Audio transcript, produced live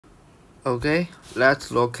Okay,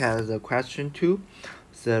 let's look at the question 2.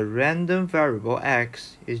 The random variable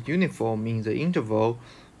x is uniform in the interval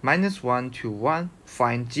 -1 to 1.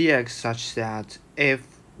 Find gx such that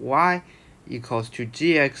if y equals to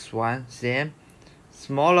gx1, then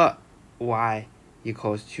smaller y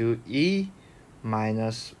equals to e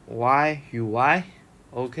minus y uy.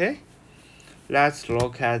 Okay, let's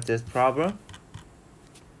look at this problem.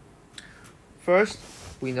 First,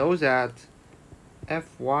 we know that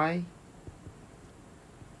fy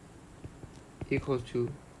equals to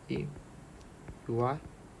e uy,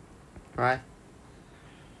 right?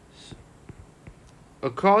 So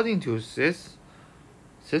according to this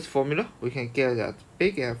formula, we can get that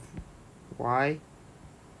big Fy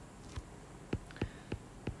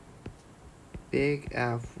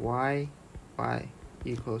y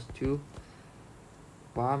equals to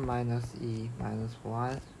 1 minus e minus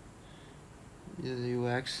 1 is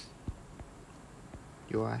ux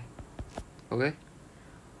ui. Okay,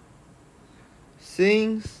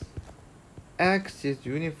 since x is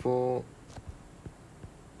uniform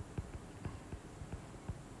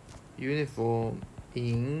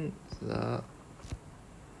in the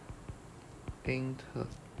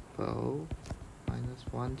interval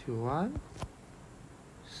 -1 to 1,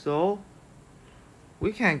 so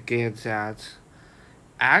we can get that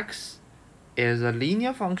x is a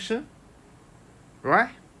linear function,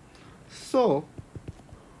 right? So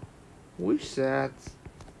we said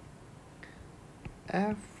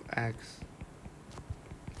fx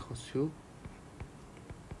equals to,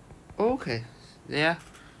 okay, yeah,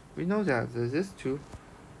 we know that this 2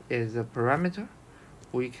 is a parameter.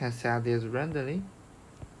 We can set this randomly.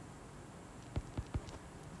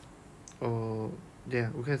 Oh, yeah,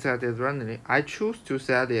 we can set it randomly. I choose to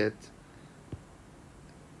set it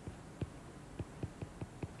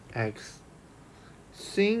x.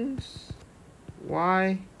 Since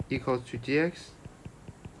y equals to gx,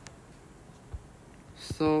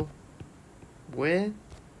 so when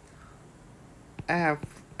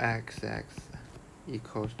fxx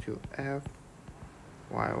equals to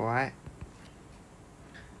fyy,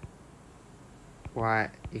 y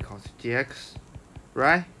equals to gx,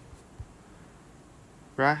 right?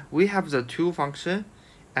 Right? We have the 2 function,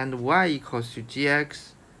 and y equals to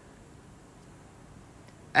gx,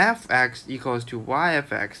 fx equals to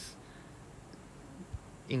yfx.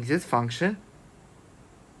 In this function,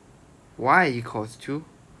 y equals to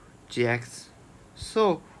gx.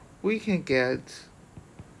 So we can get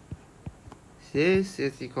this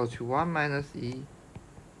is equal to 1 minus e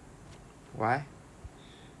y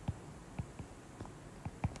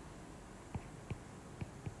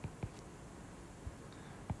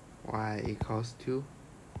equals to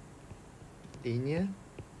linear.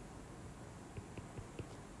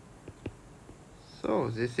 So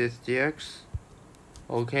this is gx.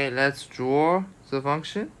 Okay, let's draw the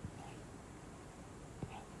function.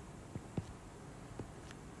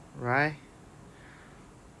 Right?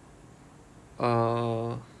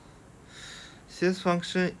 This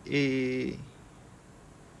function is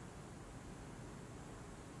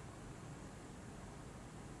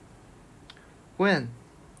when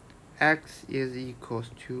x is equals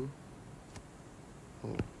to,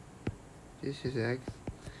 oh, this is x,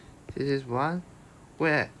 this is 1.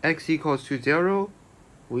 When x equals to 0,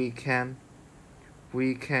 we can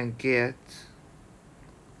get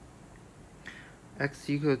x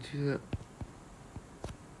equals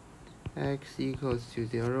to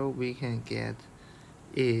 0, we can get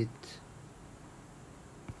it,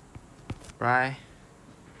 right?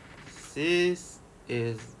 This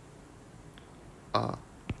is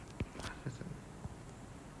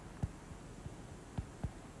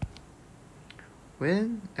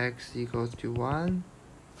when x equals to 1,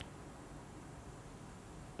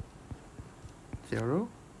 0,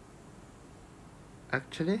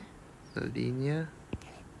 actually the linear,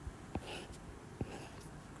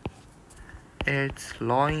 it's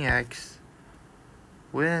ln x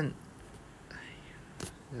when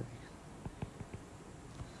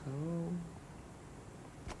so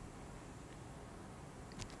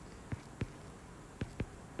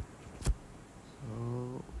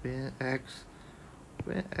when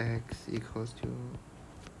x equals to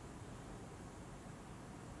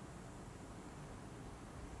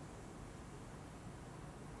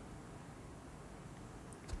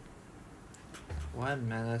 1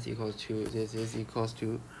 minus equals to, this is equals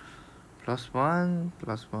to +1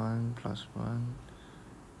 +1 +1.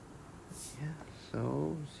 Yeah,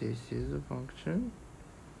 so this is a function.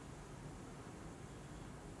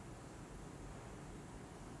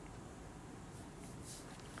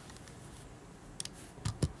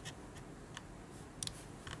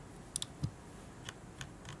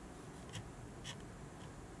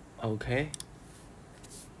 Okay,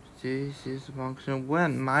 this is function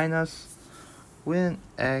when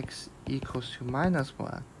x equals to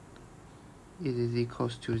 -1, it is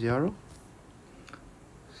equals to 0.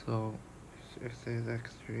 So it says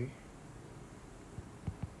x3.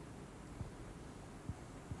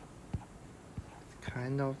 It's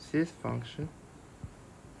kind of this function,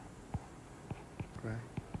 right?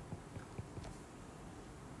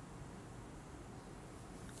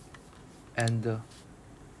 And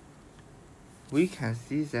we can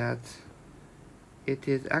see that it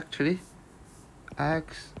is actually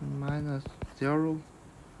x minus 0,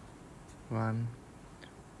 1.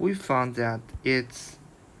 We found that it's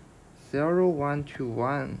 0, 1 to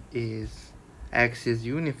 1 is x is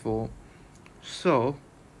uniform. So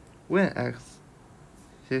when x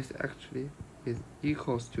this actually is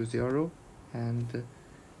equals to 0 and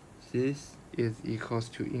this is equals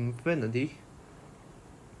to infinity,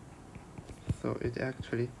 so it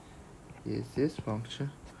actually is this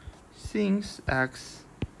function. Since x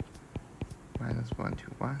minus 1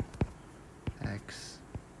 to 1, x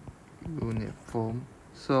uniform,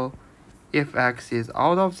 so if x is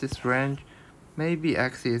out of this range, maybe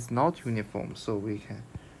x is not uniform, so we can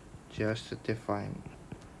just define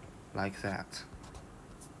like that.